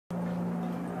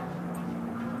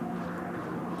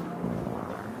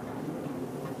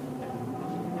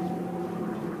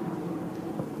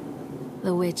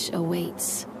The witch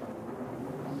awaits.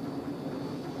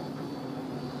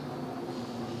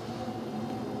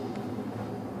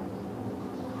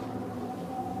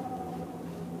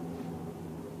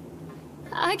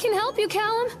 I can help you,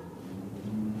 Callum.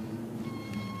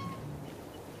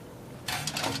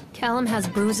 Callum has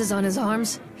bruises on his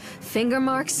arms, finger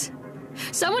marks.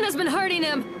 Someone has been hurting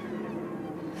him.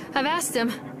 I've asked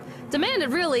him,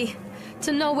 demanded really,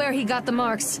 to know where he got the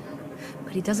marks.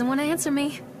 But he doesn't want to answer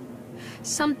me.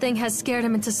 Something has scared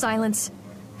him into silence.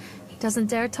 He doesn't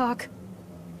dare talk.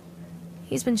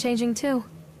 He's been changing too.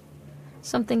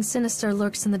 Something sinister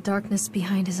lurks in the darkness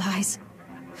behind his eyes.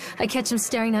 I catch him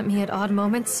staring at me at odd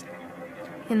moments.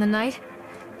 In the night,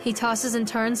 he tosses and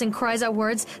turns and cries out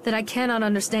words that I cannot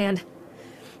understand.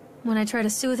 When I try to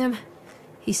soothe him,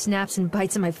 he snaps and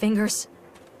bites at my fingers.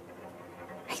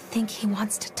 I think he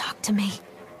wants to talk to me.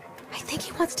 I think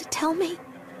he wants to tell me.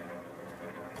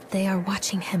 But they are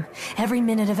watching him every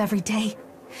minute of every day.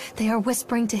 They are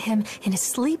whispering to him in his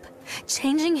sleep,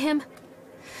 changing him.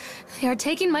 They are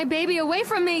taking my baby away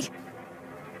from me.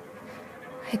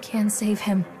 I can save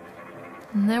him.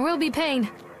 There will be pain.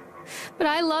 But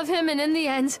I love him, and in the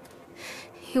end,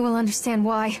 he will understand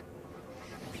why.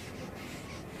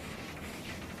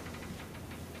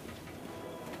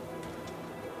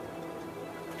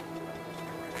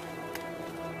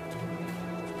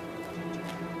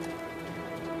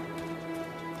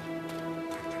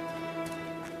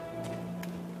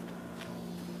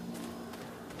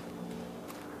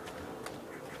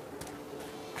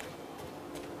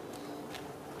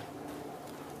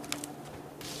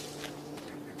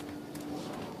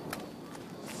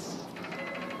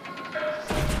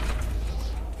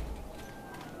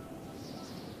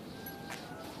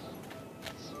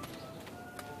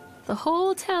 The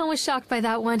whole town was shocked by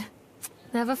that one.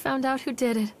 Never found out who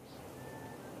did it.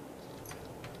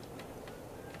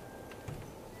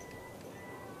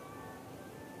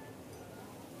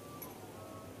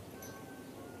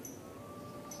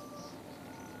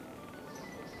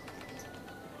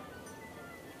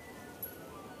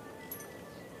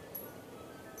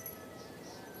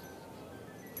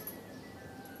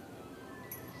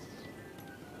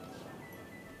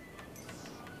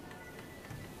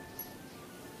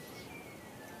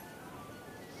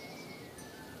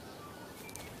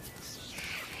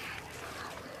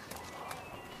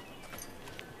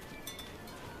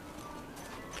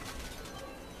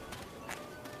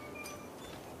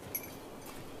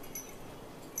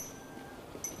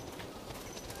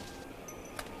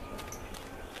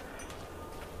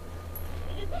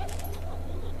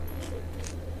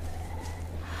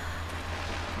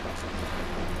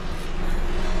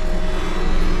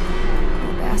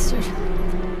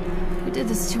 Who did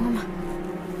this to him?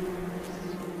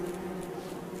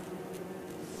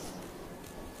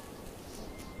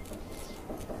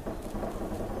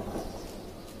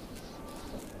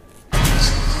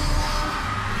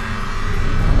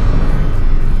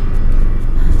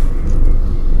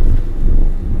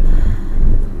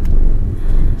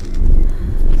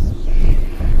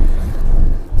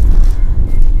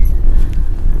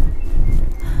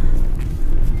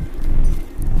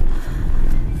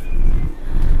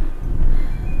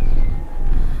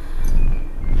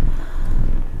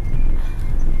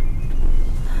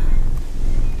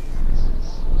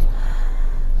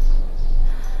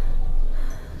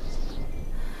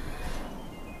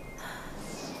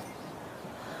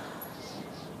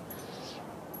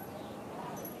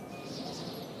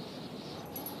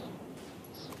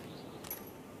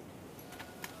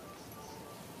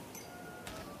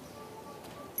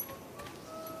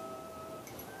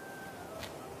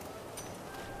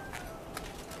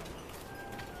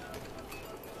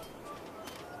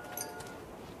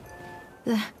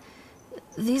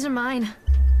 These are mine.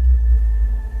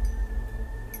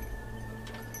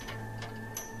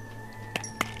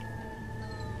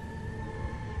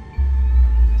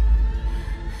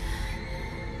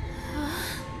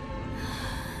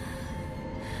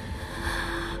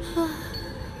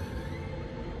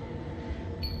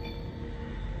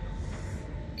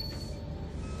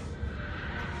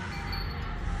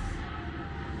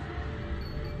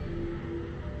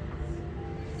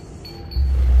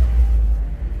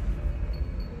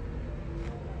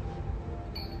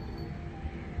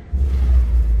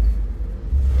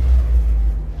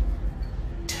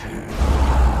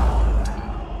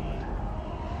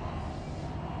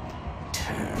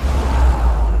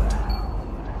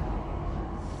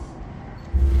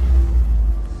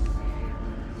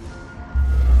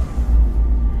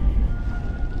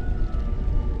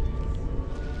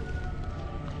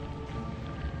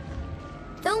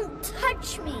 Don't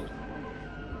touch me!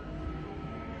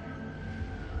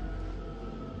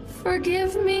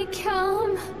 Forgive me,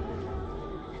 Callum.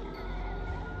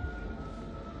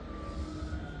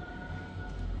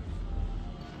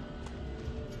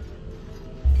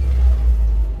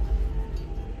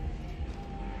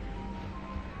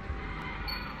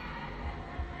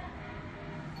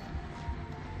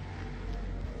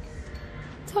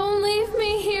 Don't leave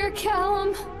me here,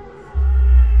 Callum.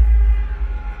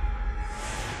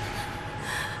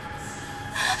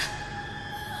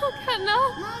 Oh God,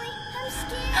 no. Molly, I'm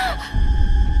scared.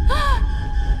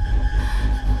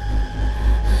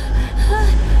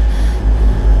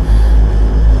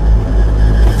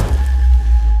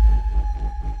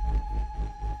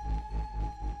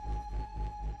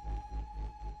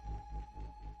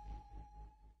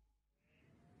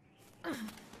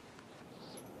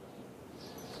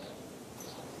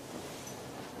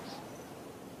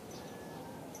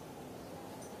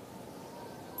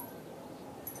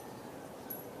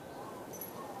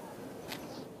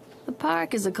 The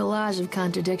park is a collage of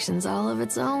contradictions all of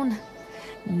its own.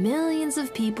 Millions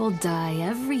of people die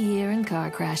every year in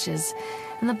car crashes,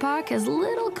 and the park has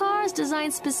little cars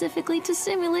designed specifically to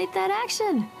simulate that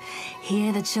action.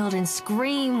 Hear the children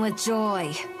scream with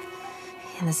joy.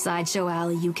 In the sideshow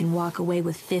alley, you can walk away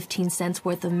with 15 cents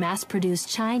worth of mass-produced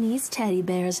Chinese teddy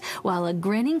bears, while a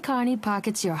grinning carny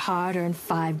pockets your hard-earned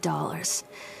 $5.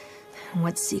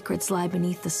 What secrets lie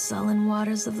beneath the sullen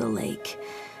waters of the lake?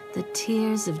 The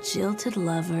tears of jilted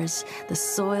lovers, the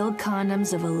soiled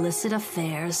condoms of illicit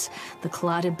affairs, the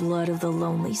clotted blood of the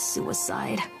lonely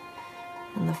suicide.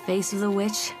 And the face of the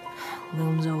witch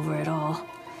looms over it all.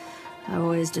 I've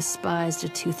always despised her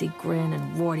toothy grin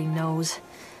and warty nose.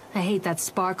 I hate that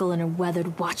sparkle in her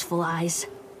weathered, watchful eyes.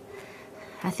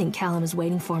 I think Callum is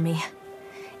waiting for me.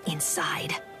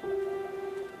 Inside.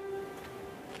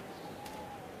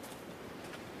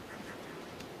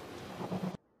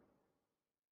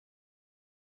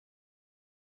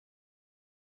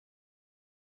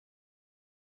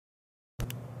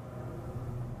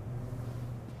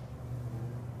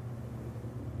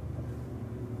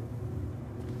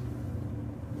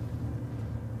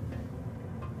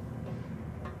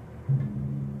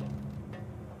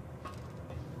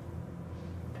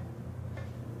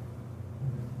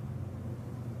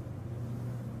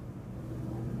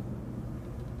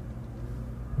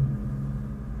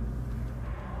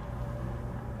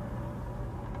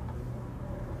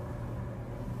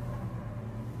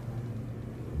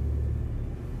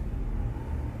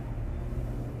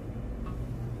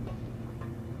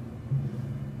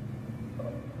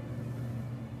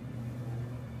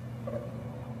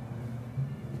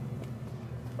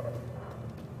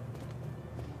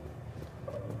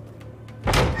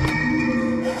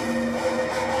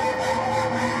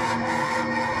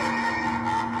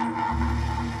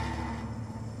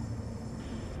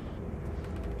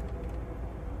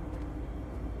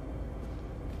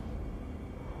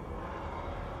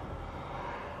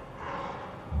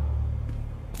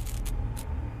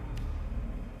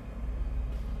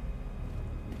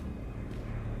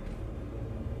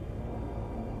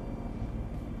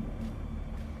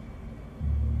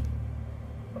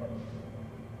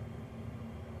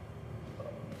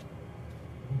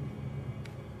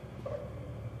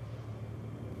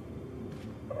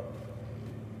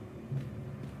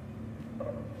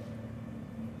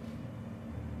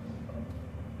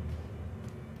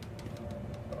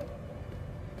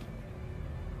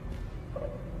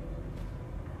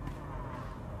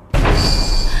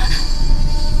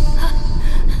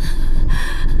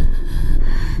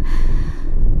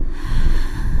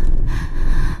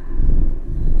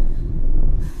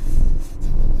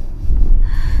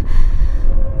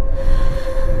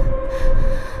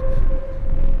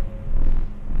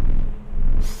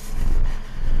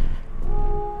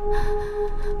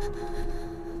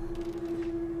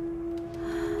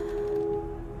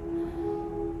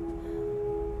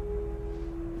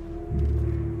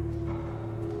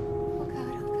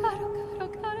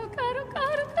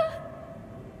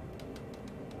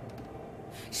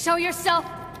 Show yourself!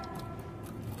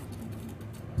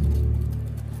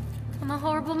 I'm a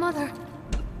horrible mother.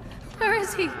 Where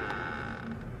is he?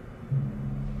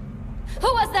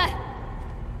 Who was that?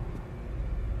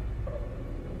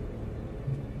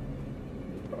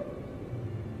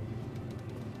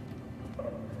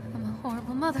 I'm a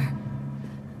horrible mother.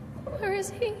 Where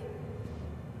is he?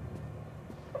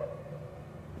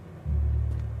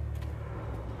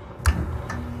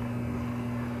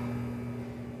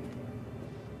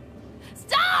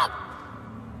 Stop!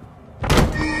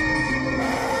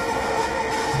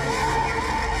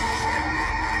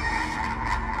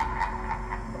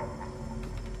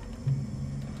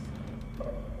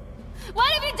 What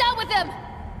have you done with him?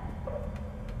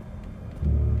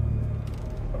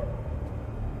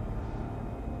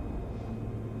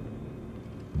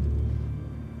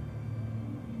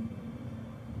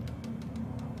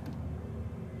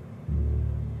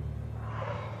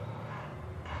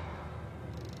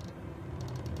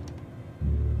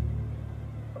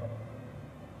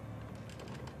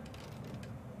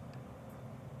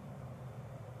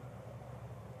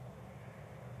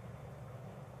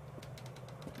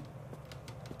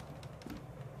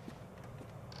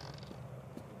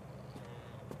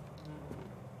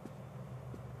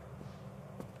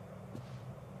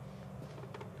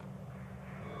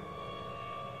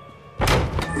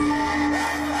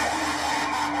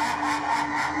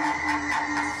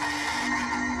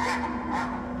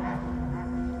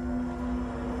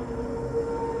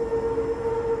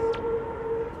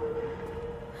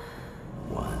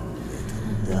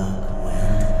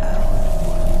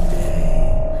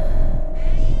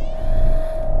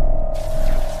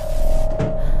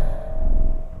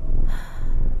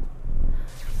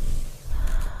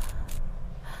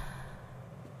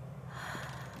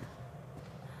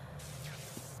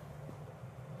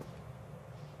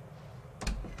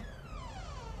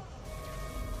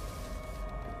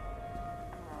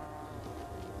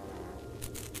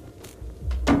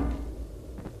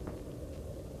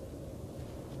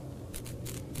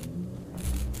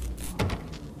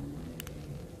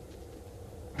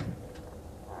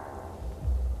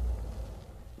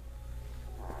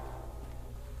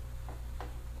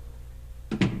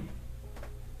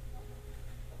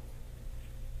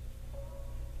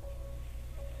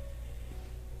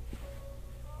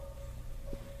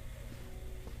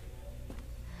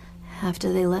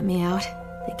 After they let me out,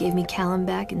 they gave me Callum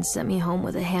back and sent me home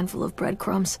with a handful of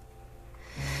breadcrumbs.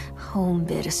 Home,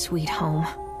 bittersweet home.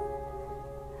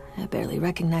 I barely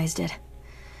recognized it.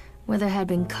 Where there had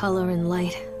been color and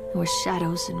light, there were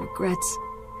shadows and regrets.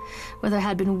 Where there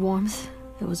had been warmth,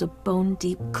 there was a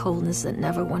bone-deep coldness that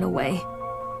never went away.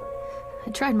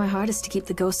 I tried my hardest to keep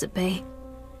the ghosts at bay.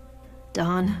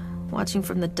 Don, watching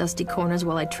from the dusty corners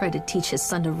while I tried to teach his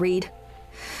son to read.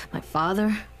 My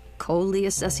father, coldly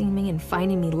assessing me and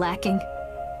finding me lacking.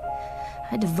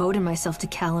 I devoted myself to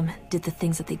Callum, did the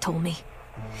things that they told me.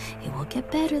 It will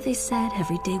get better, they said.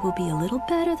 Every day will be a little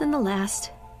better than the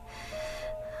last.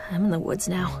 I'm in the woods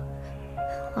now,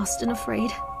 lost and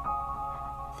afraid.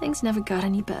 Things never got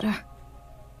any better.